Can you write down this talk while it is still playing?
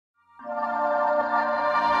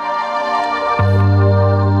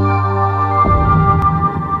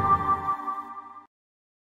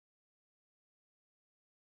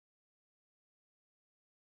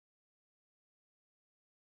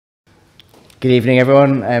Good evening,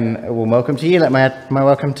 everyone. Warm welcome to you. Let me add my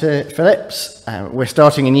welcome to Philip's. We're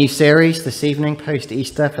starting a new series this evening,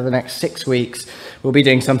 post-Easter, for the next 6 weeks. We'll be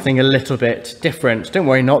doing something a little bit different. Don't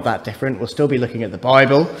worry, not that different. We'll still be looking at the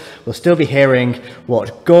Bible. We'll still be hearing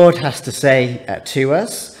what God has to say to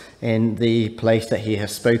us in the place that he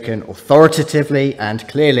has spoken authoritatively and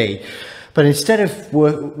clearly. But instead of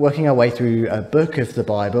working our way through a book of the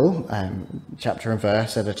Bible, chapter and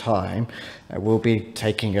verse at a time, we'll be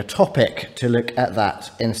taking a topic to look at that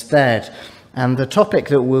instead. And the topic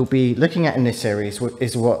that we'll be looking at in this series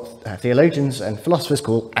is what theologians and philosophers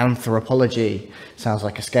call anthropology. Sounds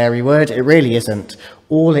like a scary word. It really isn't.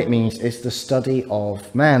 All it means is the study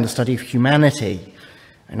of man, the study of humanity.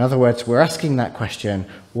 In other words, we're asking that question,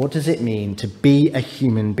 what does it mean to be a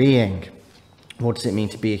human being? What does it mean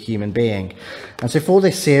to be a human being? And so for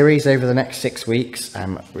this series over the next 6 weeks,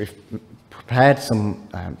 we've prepared some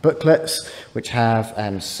booklets which have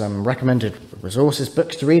some recommended resources,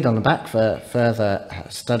 books to read on the back for further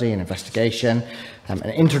study and investigation, an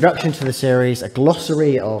introduction to the series, a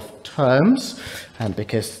glossary of terms,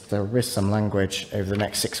 because there is some language over the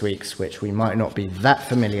next 6 weeks which we might not be that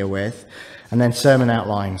familiar with, and then sermon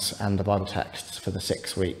outlines and the Bible texts for the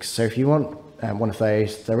 6 weeks. So if you want one of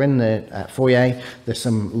those, they're in the foyer. There's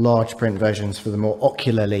some large print versions for the more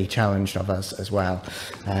ocularly challenged of us as well.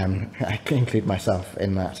 I can include myself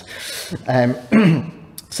in that.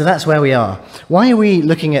 So that's where we are. Why are we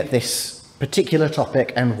looking at this particular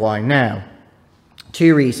topic, and why now?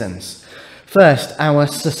 2 reasons. First, our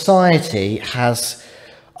society has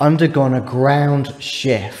undergone a ground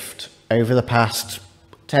shift over the past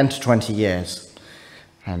 10 to 20 years.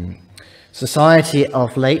 Society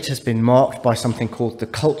of late has been marked by something called the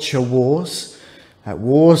culture wars,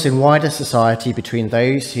 wars in wider society between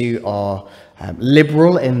those who are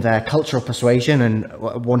liberal in their cultural persuasion and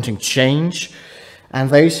wanting change, and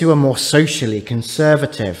those who are more socially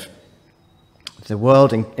conservative. The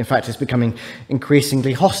world, in fact, is becoming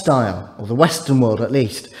increasingly hostile, or the Western world at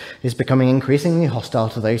least, is becoming increasingly hostile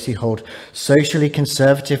to those who hold socially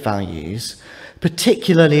conservative values,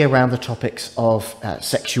 particularly around the topics of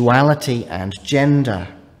sexuality and gender.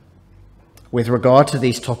 With regard to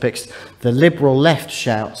these topics, the liberal left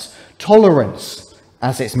shouts tolerance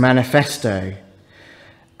as its manifesto,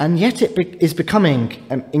 and yet it is becoming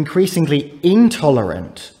increasingly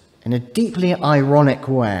intolerant in a deeply ironic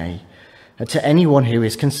way to anyone who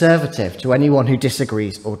is conservative, to anyone who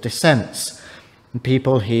disagrees or dissents. And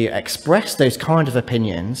people who express those kind of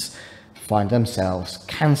opinions find themselves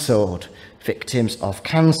cancelled, victims of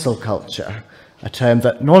cancel culture, a term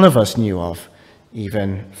that none of us knew of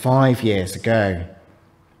even 5 years ago.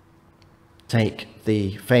 Take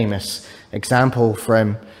the famous example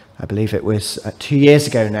from, I believe it was 2 years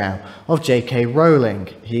ago now, of J.K. Rowling,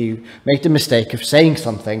 who made the mistake of saying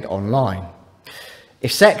something online.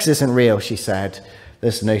 If sex isn't real, she said,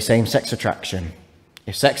 there's no same-sex attraction.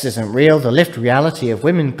 If sex isn't real, the lived reality of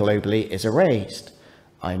women globally is erased.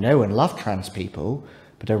 I know and love trans people,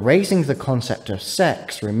 but erasing the concept of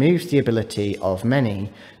sex removes the ability of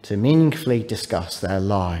many to meaningfully discuss their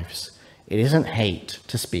lives. It isn't hate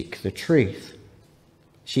to speak the truth.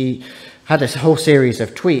 She had a whole series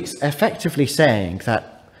of tweets effectively saying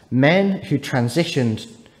that men who transitioned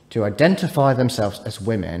to identify themselves as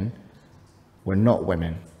women were not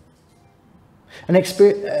women. A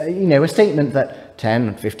statement that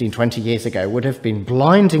 10, 15, 20 years ago would have been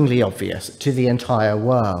blindingly obvious to the entire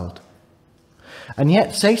world. And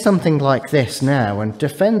yet say something like this now and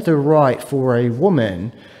defend the right for a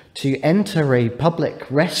woman to enter a public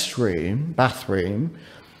bathroom,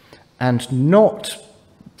 and not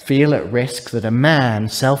feel at risk that a man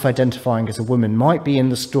self-identifying as a woman might be in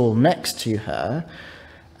the stall next to her,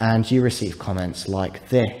 and you receive comments like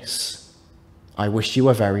this: I wish you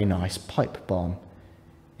a very nice pipe bomb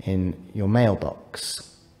in your mailbox.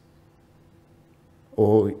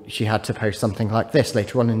 Or she had to post something like this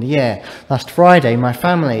later on in the year: last Friday, my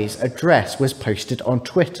family's address was posted on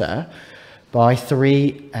Twitter by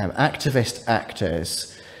 3 activist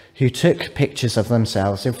actors who took pictures of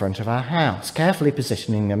themselves in front of our house, carefully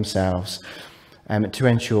positioning themselves to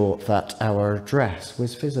ensure that our address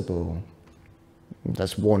was visible.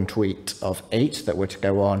 There's 1 tweet of 8 that were to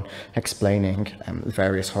go on explaining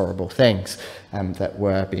various horrible things that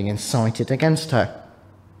were being incited against her.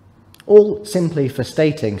 All simply for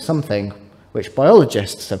stating something which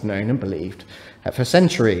biologists have known and believed for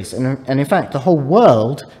centuries. And in fact, the whole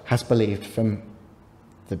world has believed from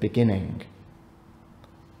the beginning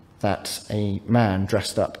that a man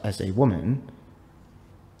dressed up as a woman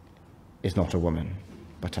is not a woman,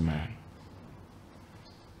 but a man.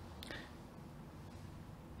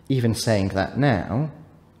 Even saying that now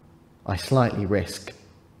I slightly risk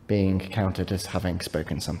being counted as having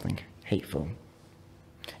spoken something hateful.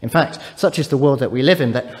 In fact, such is the world that we live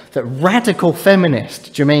in, that radical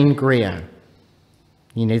feminist Germaine Greer,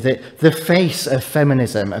 the face of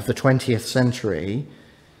feminism of the 20th century,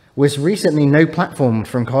 was recently no platformed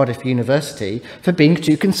from Cardiff University for being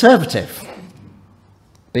too conservative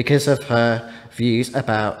because of her views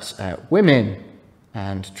about women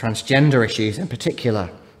and transgender issues in particular.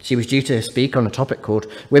 She was due to speak on a topic called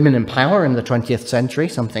Women in Power in the 20th Century,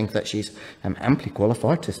 something that she's amply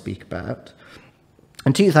qualified to speak about.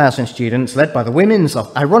 And 2,000 students, led by the women's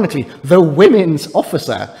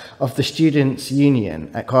officer of the Students' Union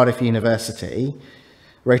at Cardiff University,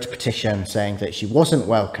 wrote a petition saying that she wasn't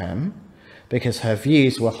welcome because her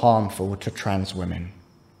views were harmful to trans women.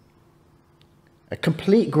 A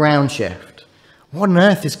complete ground shift. What on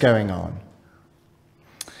earth is going on?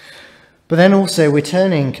 But then also we're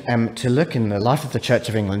turning to look in the life of the Church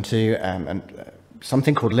of England to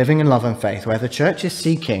something called Living in Love and Faith, where the Church is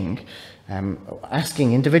seeking,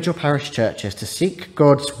 asking individual parish churches to seek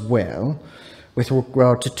God's will with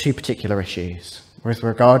regard to two particular issues, with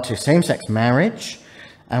regard to same-sex marriage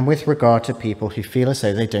and with regard to people who feel as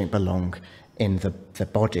though they don't belong in the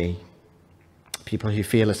body. People who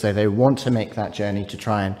feel as though they want to make that journey to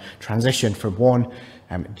try and transition from one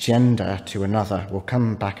gender to another. We'll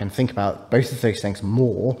come back and think about both of those things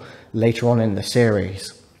more later on in the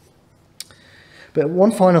series. But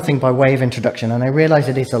one final thing by way of introduction, and I realise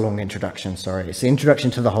it is a long introduction, sorry, it's the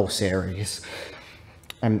introduction to the whole series.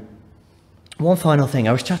 One final thing,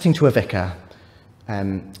 I was chatting to a vicar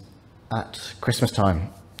at Christmas time,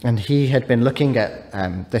 and he had been looking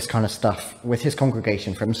at this kind of stuff with his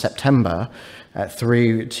congregation from September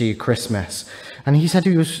through to Christmas. And he said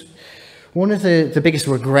one of the biggest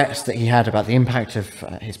regrets that he had about the impact of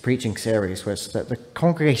his preaching series was that the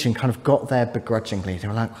congregation kind of got there begrudgingly. They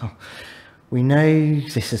were like, oh, we know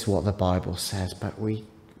this is what the Bible says, but we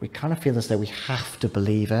kind of feel as though we have to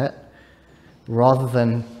believe it, rather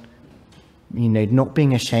than, not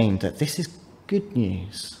being ashamed that this is good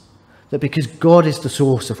news. That because God is the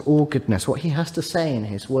source of all goodness, what he has to say in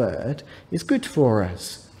his word is good for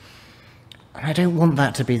us. And I don't want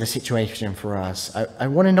that to be the situation for us. I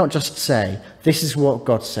want to not just say, this is what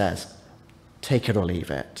God says, take it or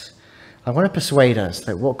leave it. I want to persuade us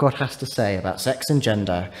that what God has to say about sex and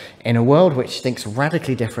gender in a world which thinks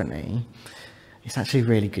radically differently is actually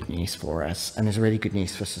really good news for us and is really good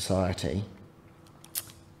news for society.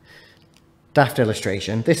 Daft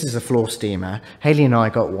illustration. This is a floor steamer. Hayley and I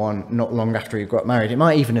got one not long after we got married. It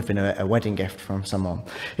might even have been a wedding gift from someone.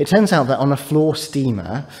 It turns out that on a floor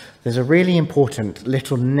steamer, there's a really important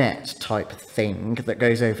little net type thing that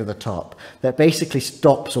goes over the top that basically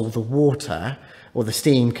stops all the water or the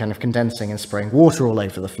steam kind of condensing and spraying water all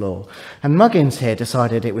over the floor. And Muggins here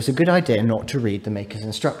decided it was a good idea not to read the maker's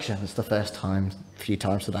instructions the few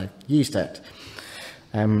times that I used it.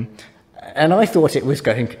 And I thought it was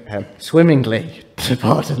going swimmingly, to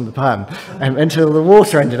pardon the pun, until the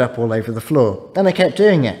water ended up all over the floor. Then I kept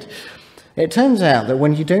doing it. It turns out that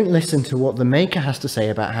when you don't listen to what the maker has to say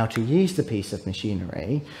about how to use the piece of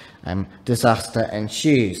machinery, disaster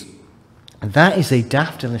ensues. And that is a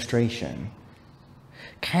daft illustration.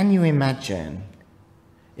 Can you imagine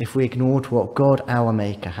if we ignored what God, our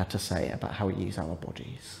maker, had to say about how we use our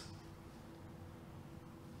bodies?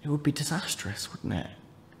 It would be disastrous, wouldn't it?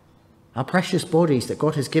 Our precious bodies that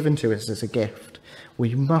God has given to us as a gift,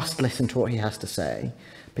 we must listen to what he has to say,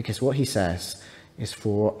 because what he says is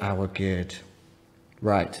for our good.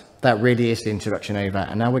 Right, that really is the introduction over,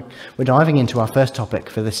 and now we're diving into our first topic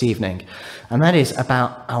for this evening, and that is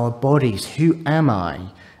about our bodies. Who am I?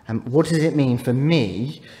 And what does it mean for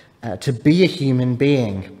me to be a human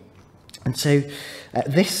being? And so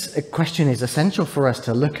this question is essential for us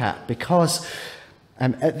to look at, because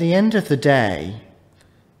at the end of the day,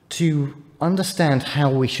 to understand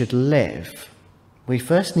how we should live, we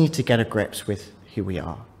first need to get a grips with who we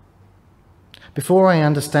are. Before I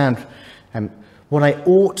understand what I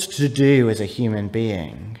ought to do as a human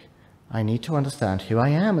being, I need to understand who I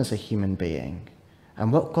am as a human being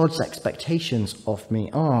and what God's expectations of me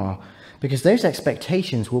are, because those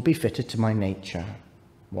expectations will be fitted to my nature.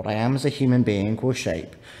 What I am as a human being will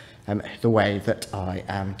shape the way that I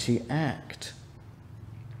am to act.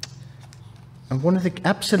 And one of the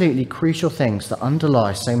absolutely crucial things that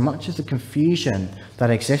underlies so much of the confusion that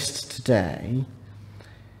exists today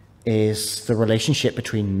is the relationship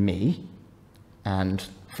between me and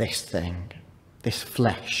this thing, this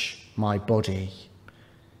flesh, my body.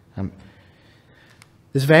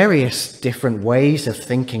 There's various different ways of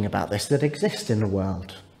thinking about this that exist in the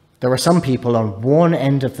world. There are some people on one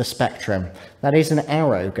end of the spectrum. That is an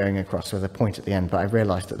arrow going across with a point at the end, but I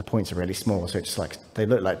realised that the points are really small, so it's like they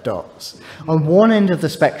look like dots. On one end of the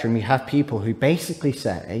spectrum, you have people who basically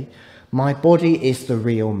say, my body is the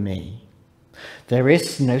real me. There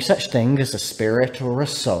is no such thing as a spirit or a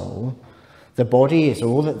soul. The body is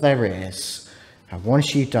all that there is. And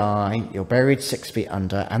once you die, you're buried 6 feet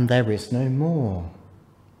under, and there is no more.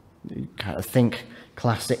 You kind of think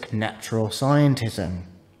classic natural scientism.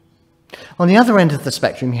 On the other end of the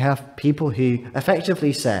spectrum, you have people who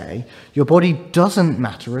effectively say, your body doesn't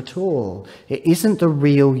matter at all. It isn't the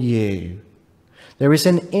real you. There is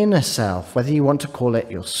an inner self, whether you want to call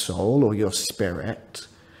it your soul or your spirit,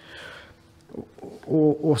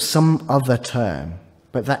 or some other term.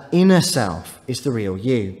 But that inner self is the real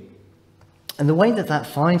you. And the way that that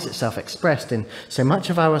finds itself expressed in so much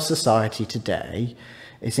of our society today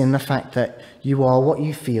is in the fact that you are what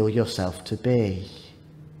you feel yourself to be.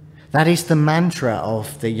 That is the mantra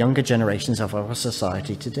of the younger generations of our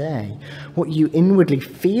society today. What you inwardly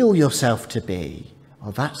feel yourself to be,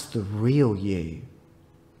 well, that's the real you.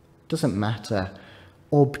 It doesn't matter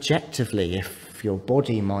objectively if your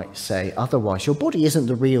body might say otherwise. Your body isn't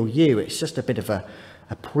the real you. It's just a bit of a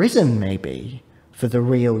prison, maybe, for the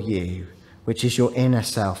real you, which is your inner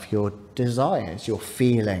self, your desires, your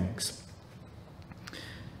feelings.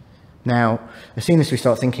 Now, as soon as we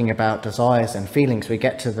start thinking about desires and feelings, we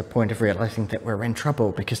get to the point of realizing that we're in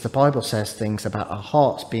trouble, because the Bible says things about our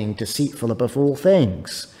hearts being deceitful above all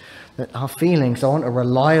things, that our feelings aren't a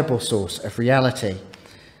reliable source of reality.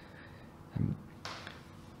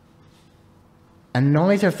 And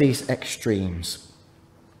neither of these extremes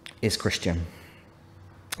is Christian.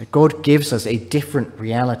 God gives us a different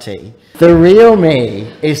reality. The real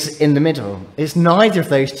me is in the middle. It's neither of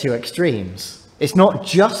those two extremes. It's not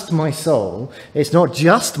just my soul, it's not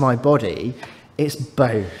just my body, it's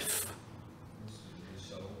both.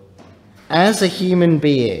 As a human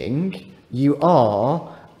being, you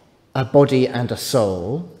are a body and a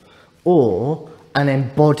soul, or an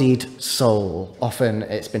embodied soul. Often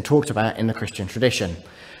it's been talked about in the Christian tradition.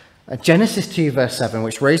 Genesis 2 verse 7,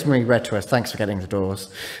 which Rosemary read to us, thanks for getting the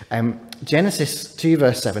doors. Genesis 2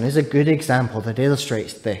 verse 7 is a good example that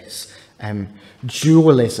illustrates this.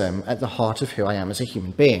 Dualism at the heart of who I am as a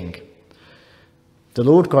human being. The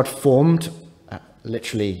Lord God formed,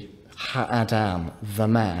 literally, Adam, the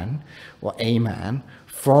man, or a man,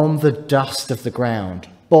 from the dust of the ground,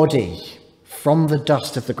 body, from the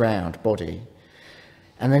dust of the ground, body.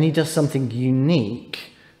 And then he does something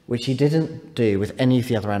unique, which he didn't do with any of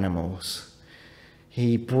the other animals.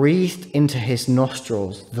 He breathed into his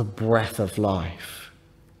nostrils the breath of life.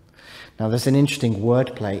 Now, there's an interesting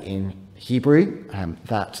wordplay in Hebrew,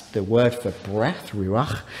 that the word for breath,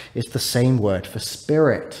 ruach, is the same word for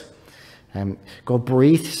spirit. God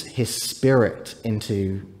breathes his spirit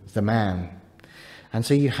into the man. And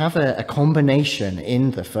so you have a combination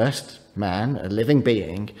in the first man, a living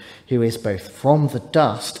being, who is both from the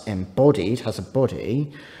dust, embodied, has a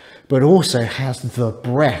body, but also has the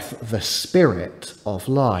breath, the spirit of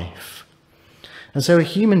life. And so a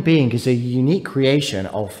human being is a unique creation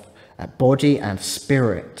of body and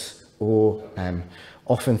spirit. Or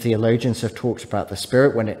often theologians have talked about the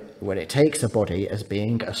spirit when it takes a body as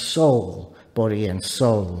being a soul, body and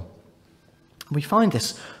soul. We find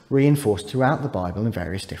this reinforced throughout the Bible in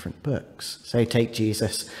various different books. So take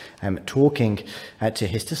Jesus talking to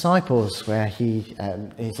his disciples, where he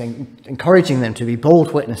is encouraging them to be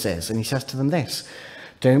bold witnesses. And he says to them this: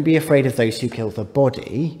 don't be afraid of those who kill the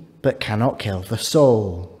body, but cannot kill the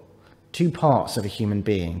soul. Two parts of a human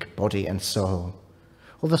being, body and soul.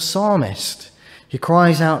 Or the psalmist, who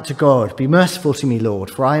cries out to God, be merciful to me,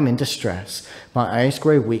 Lord, for I am in distress. My eyes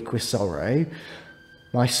grow weak with sorrow,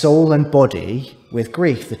 my soul and body with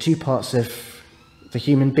grief. The two parts of the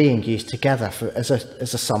human being used together as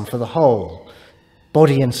a sum for the whole.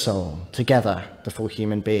 Body and soul together, the full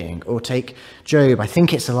human being. Or take Job, I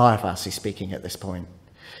think it's Eliphaz who's speaking at this point.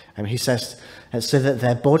 He says, so that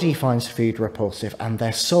their body finds food repulsive and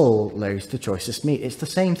their soul loathes the choicest meat. It's the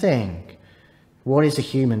same thing. What is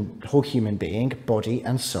a whole human being, body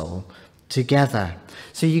and soul, together?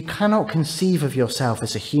 So you cannot conceive of yourself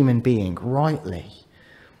as a human being rightly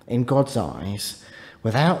in God's eyes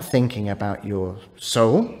without thinking about your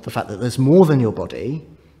soul, the fact that there's more than your body,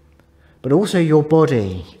 but also your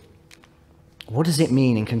body. What does it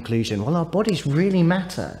mean in conclusion? Well, our bodies really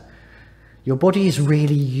matter. Your body is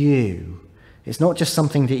really you. It's not just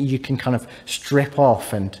something that you can kind of strip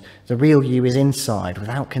off and the real you is inside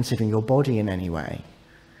without considering your body in any way.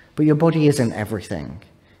 But your body isn't everything.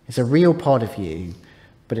 It's a real part of you,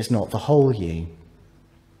 but it's not the whole you.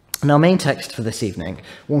 And our main text for this evening,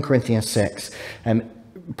 1 Corinthians 6,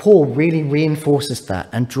 Paul really reinforces that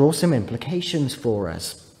and draws some implications for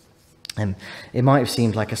us. It might have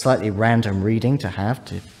seemed like a slightly random reading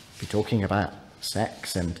to be talking about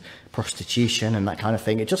sex and prostitution and that kind of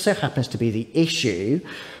thing. It just so happens to be the issue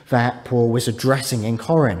that Paul was addressing in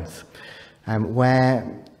Corinth,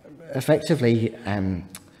 where effectively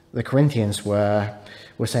the Corinthians were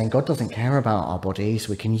saying God doesn't care about our bodies.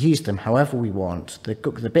 We can use them however we want.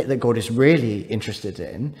 The bit that God is really interested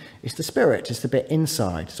in is the spirit, is the bit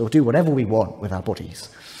inside. So we'll do whatever we want with our bodies.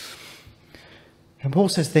 And Paul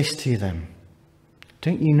says this to them: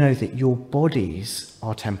 don't you know that your bodies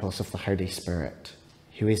are temples of the Holy Spirit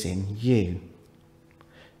who is in you?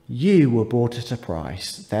 You were bought at a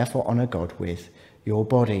price, therefore honour God with your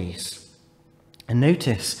bodies. And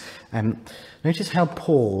notice how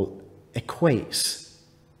Paul equates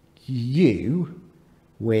you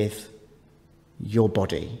with your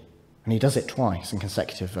body. And he does it twice in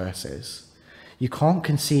consecutive verses. You can't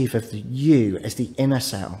conceive of the you as the inner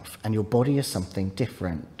self and your body as something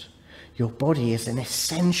different. Your body is an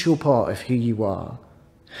essential part of who you are.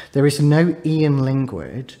 There is no Iain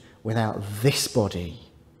Lingwood without this body.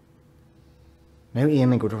 No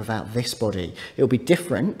Iain Lingwood without this body. It will be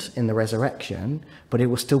different in the resurrection, but it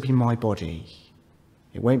will still be my body.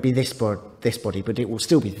 It won't be this body, but it will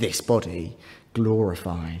still be this body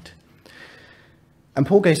glorified. And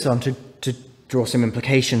Paul goes on to draw some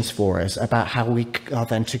implications for us about how we are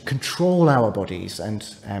then to control our bodies and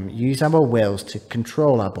use our wills to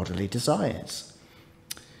control our bodily desires.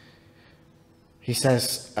 He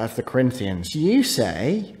says of the Corinthians, you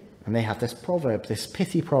say, and they have this proverb, this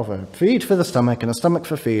pithy proverb, food for the stomach and a stomach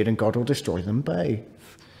for food, and God will destroy them both.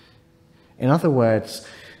 In other words,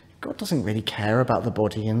 God doesn't really care about the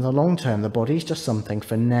body in the long term. The body is just something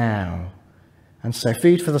for now. And so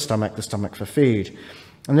food for the stomach for food.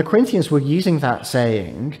 And the Corinthians were using that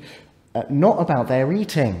saying not about their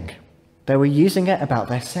eating. They were using it about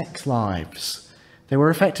their sex lives. They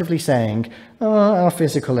were effectively saying, our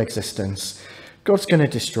physical existence, God's going to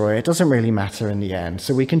destroy it. It doesn't really matter in the end,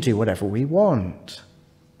 so we can do whatever we want.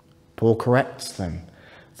 Paul corrects them.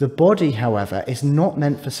 The body, however, is not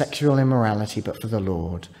meant for sexual immorality, but for the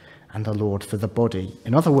Lord, and the Lord for the body.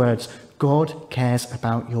 In other words, God cares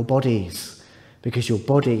about your bodies because your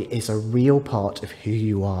body is a real part of who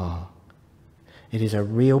you are. It is a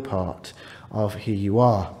real part of who you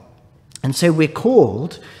are. And so we're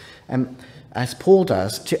called, as Paul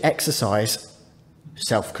does, to exercise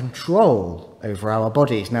self-control over our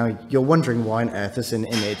bodies. Now, you're wondering why on earth there's an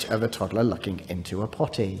image of a toddler looking into a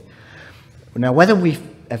potty. Now, whether we've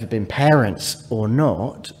ever been parents or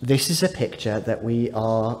not, this is a picture that we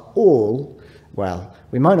are all, well,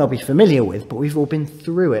 we might not be familiar with, but we've all been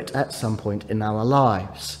through it at some point in our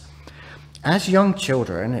lives. As young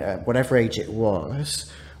children, at whatever age it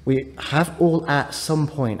was, we have all at some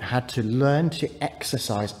point had to learn to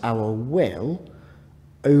exercise our will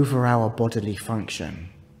over our bodily function.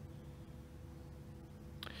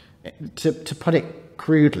 To put it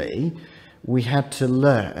crudely, we had to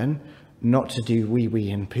learn not to do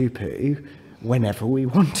wee-wee and poo-poo whenever we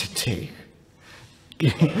wanted to.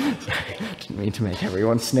 Didn't mean to make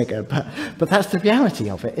everyone snigger, but that's the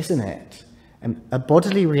reality of it, isn't it? A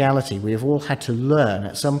bodily reality we have all had to learn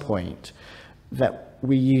at some point, that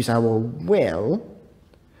we use our will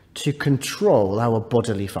to control our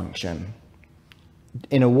bodily function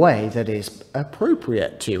in a way that is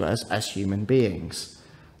appropriate to us as human beings.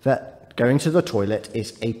 That going to the toilet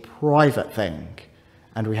is a private thing,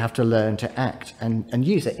 and we have to learn to act and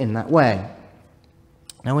use it in that way.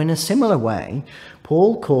 Now, in a similar way,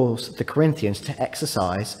 Paul calls the Corinthians to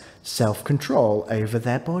exercise self-control over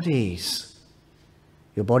their bodies.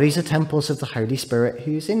 Your bodies are temples of the Holy Spirit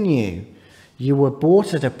who's in you. You were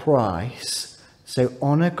bought at a price, so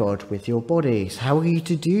honour God with your bodies. How are you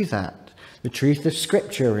to do that? The truth of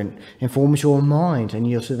Scripture informs your mind, and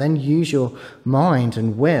you're to then use your mind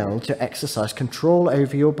and will to exercise control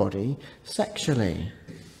over your body sexually.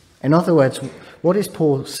 In other words, what is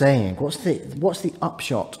Paul saying? What's the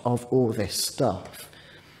upshot of all this stuff?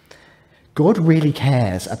 God really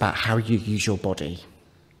cares about how you use your body,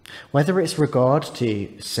 whether it's regard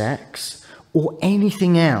to sex or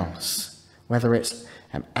anything else, whether it's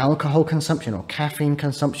alcohol consumption or caffeine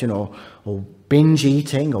consumption or binge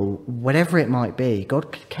eating or whatever it might be.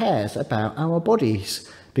 God cares about our bodies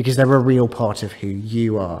because they're a real part of who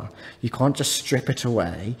you are. You can't just strip it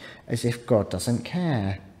away as if God doesn't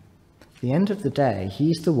care. At the end of the day,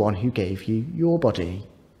 he's the one who gave you your body,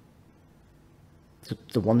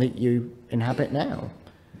 the one that you inhabit now.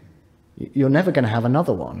 You're never going to have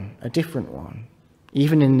another one, a different one.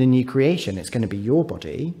 Even in the new creation, it's going to be your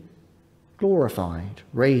body, glorified,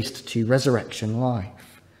 raised to resurrection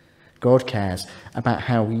life. God cares about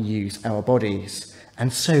how we use our bodies,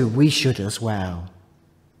 and so we should as well.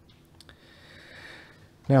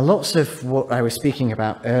 Now, lots of what I was speaking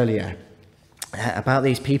about earlier, about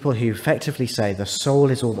these people who effectively say the soul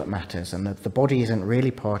is all that matters and that the body isn't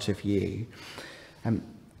really part of you,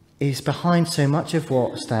 is behind so much of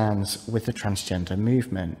what stands with the transgender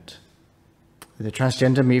movement. The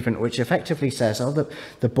transgender movement, which effectively says,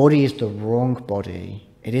 the body is the wrong body.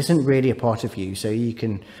 It isn't really a part of you, so you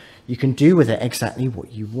can do with it exactly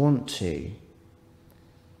what you want to.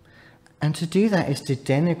 And to do that is to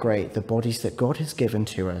denigrate the bodies that God has given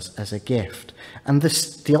to us as a gift, and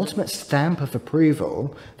the ultimate stamp of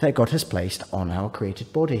approval that God has placed on our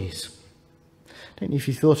created bodies. I don't know if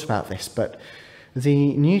you thought about this, but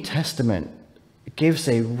the New Testament gives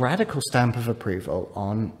a radical stamp of approval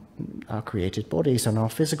on our created bodies, on our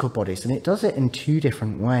physical bodies, and it does it in two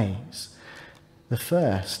different ways. The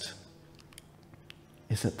first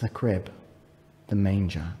is at the crib, the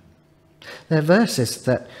manger. They're verses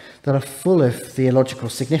that are full of theological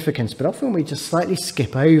significance, but often we just slightly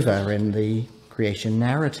skip over in the creation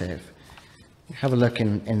narrative. Have a look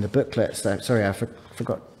in the booklet. Sorry, I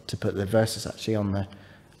forgot to put the verses actually on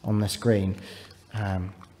the screen.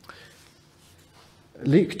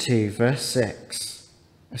 Luke 2, verse 6.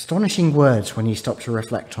 Astonishing words when you stop to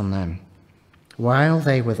reflect on them. While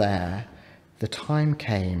they were there, the time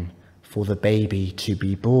came for the baby to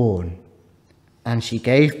be born, and she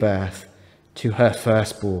gave birth to her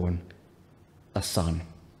firstborn, a son.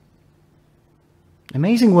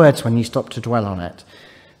 Amazing words when you stop to dwell on it,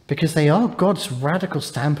 because they are God's radical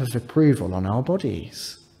stamp of approval on our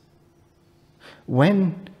bodies.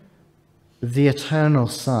 When the eternal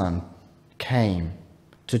Son came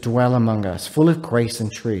to dwell among us, full of grace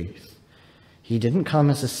and truth, he didn't come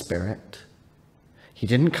as a spirit. He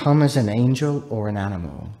didn't come as an angel or an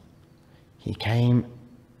animal. He came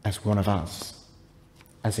as one of us,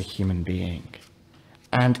 as a human being,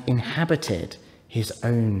 and inhabited his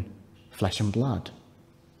own flesh and blood,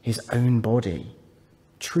 his own body,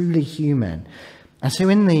 truly human. And so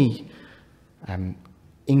in the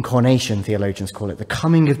incarnation, theologians call it, the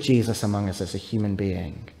coming of Jesus among us as a human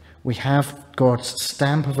being, we have God's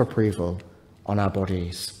stamp of approval on our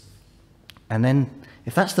bodies. And then,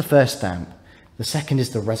 if that's the first stamp, the second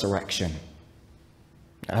is the resurrection.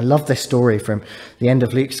 I love this story from the end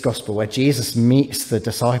of Luke's gospel where Jesus meets the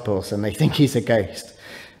disciples and they think he's a ghost.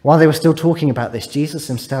 While they were still talking about this, Jesus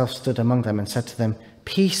himself stood among them and said to them,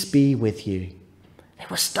 "Peace be with you." They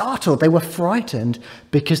were startled, they were frightened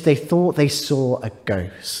because they thought they saw a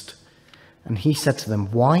ghost. And he said to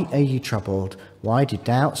them, "Why are you troubled? Why do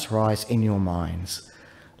doubts rise in your minds?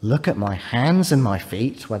 Look at my hands and my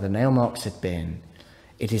feet where the nail marks had been.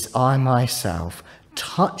 It is I myself.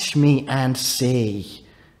 Touch me and see."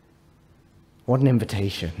 What an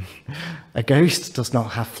invitation. A ghost does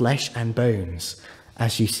not have flesh and bones,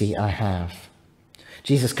 as you see I have.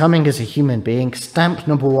 Jesus coming as a human being, stamp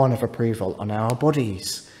number one of approval on our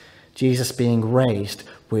bodies. Jesus being raised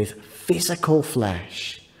with physical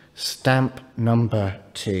flesh, stamp number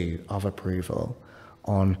two of approval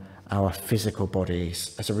on our physical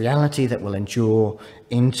bodies as a reality that will endure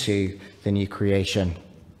into the new creation.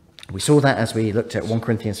 We saw that as we looked at 1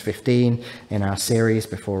 Corinthians 15 in our series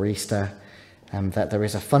before Easter, that there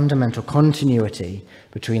is a fundamental continuity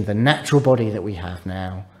between the natural body that we have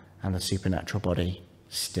now and the supernatural body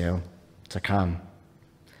still to come.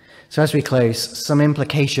 So as we close, some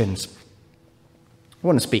implications. I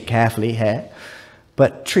want to speak carefully here,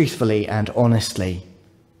 but truthfully and honestly.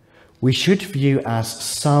 We should view as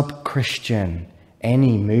sub-Christian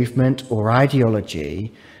any movement or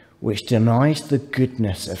ideology which denies the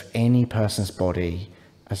goodness of any person's body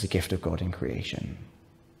as a gift of God in creation.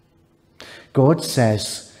 God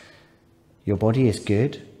says, your body is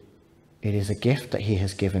good. It is a gift that he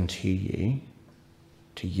has given to you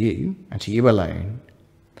and to you alone.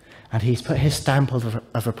 And he's put his stamp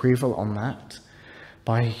of approval on that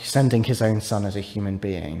by sending his own son as a human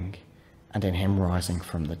being and in him rising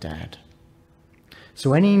from the dead.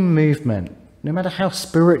 So any movement, no matter how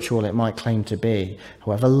spiritual it might claim to be,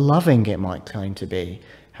 however loving it might claim to be,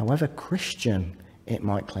 however Christian it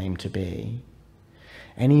might claim to be,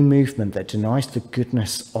 any movement that denies the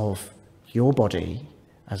goodness of your body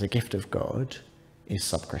as a gift of God is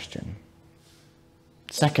sub-Christian.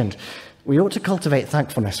 Second, we ought to cultivate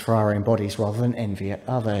thankfulness for our own bodies rather than envy at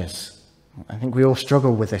others. I think we all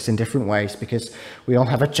struggle with this in different ways because we all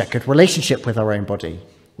have a checkered relationship with our own body.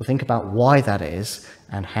 We'll think about why that is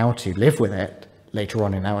and how to live with it later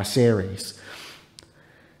on in our series.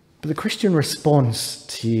 But the Christian response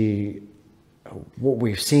to what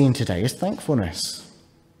we've seen today is thankfulness.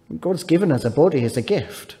 God's given us a body as a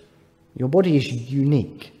gift. Your body is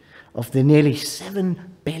unique. Of the nearly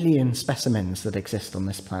 7 billion specimens that exist on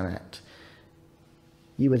this planet,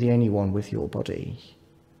 you are the only one with your body.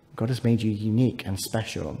 God has made you unique and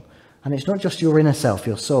special. And it's not just your inner self,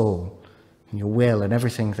 your soul, and your will and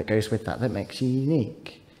everything that goes with that makes you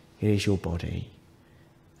unique. It is your body.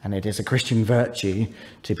 And it is a Christian virtue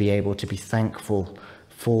to be able to be thankful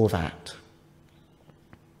for that.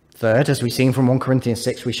 Third, as we've seen from 1 Corinthians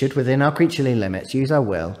 6, we should, within our creaturely limits, use our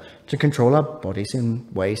will to control our bodies in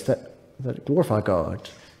ways that glorify God,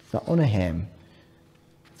 that honour him,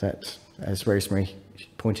 that, as Rosemary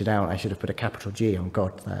pointed out, I should have put a capital G on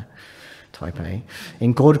God there, type A,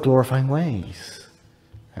 in God-glorifying ways.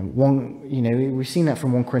 And we've seen that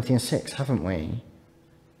from 1 Corinthians 6, haven't we?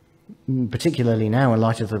 Particularly now in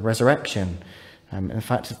light of the resurrection, and the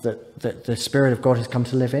fact that the Spirit of God has come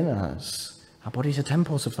to live in us. Our bodies are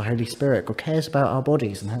temples of the Holy Spirit. God cares about our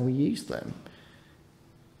bodies and how we use them.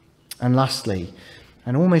 And lastly,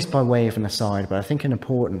 and almost by way of an aside, but I think an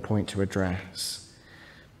important point to address,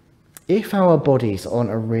 if our bodies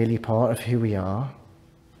aren't a really part of who we are,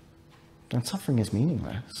 then suffering is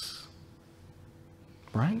meaningless.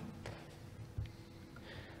 Right?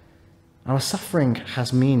 Our suffering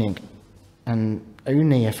has meaning, and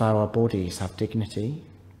only if our bodies have dignity,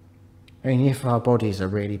 only if our bodies are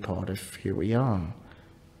really part of who we are.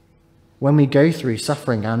 When we go through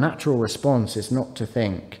suffering, our natural response is not to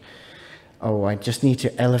think, oh, I just need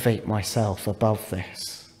to elevate myself above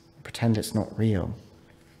this, pretend it's not real.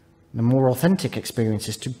 The more authentic experience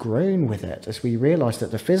is to groan with it as we realise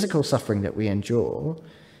that the physical suffering that we endure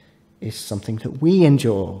is something that we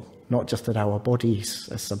endure, not just that our bodies,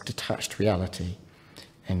 as some detached reality,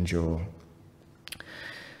 endure.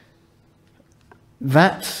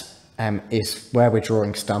 That is where we're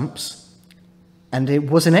drawing stumps. And it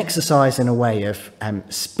was an exercise in a way of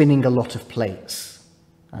spinning a lot of plates.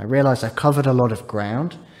 I realise I've covered a lot of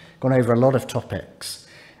ground, gone over a lot of topics.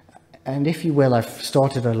 And if you will, I've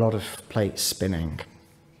started a lot of plates spinning.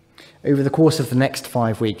 Over the course of the next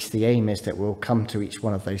 5 weeks, the aim is that we'll come to each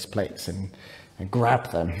one of those plates and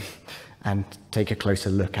grab them and take a closer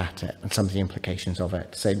look at it and some of the implications of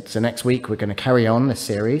it. So next week, we're going to carry on this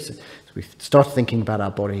series. So we've started thinking about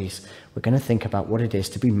our bodies. We're going to think about what it is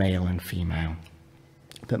to be male and female.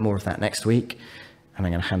 But more of that next week. And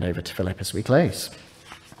I'm going to hand over to Philip as we close.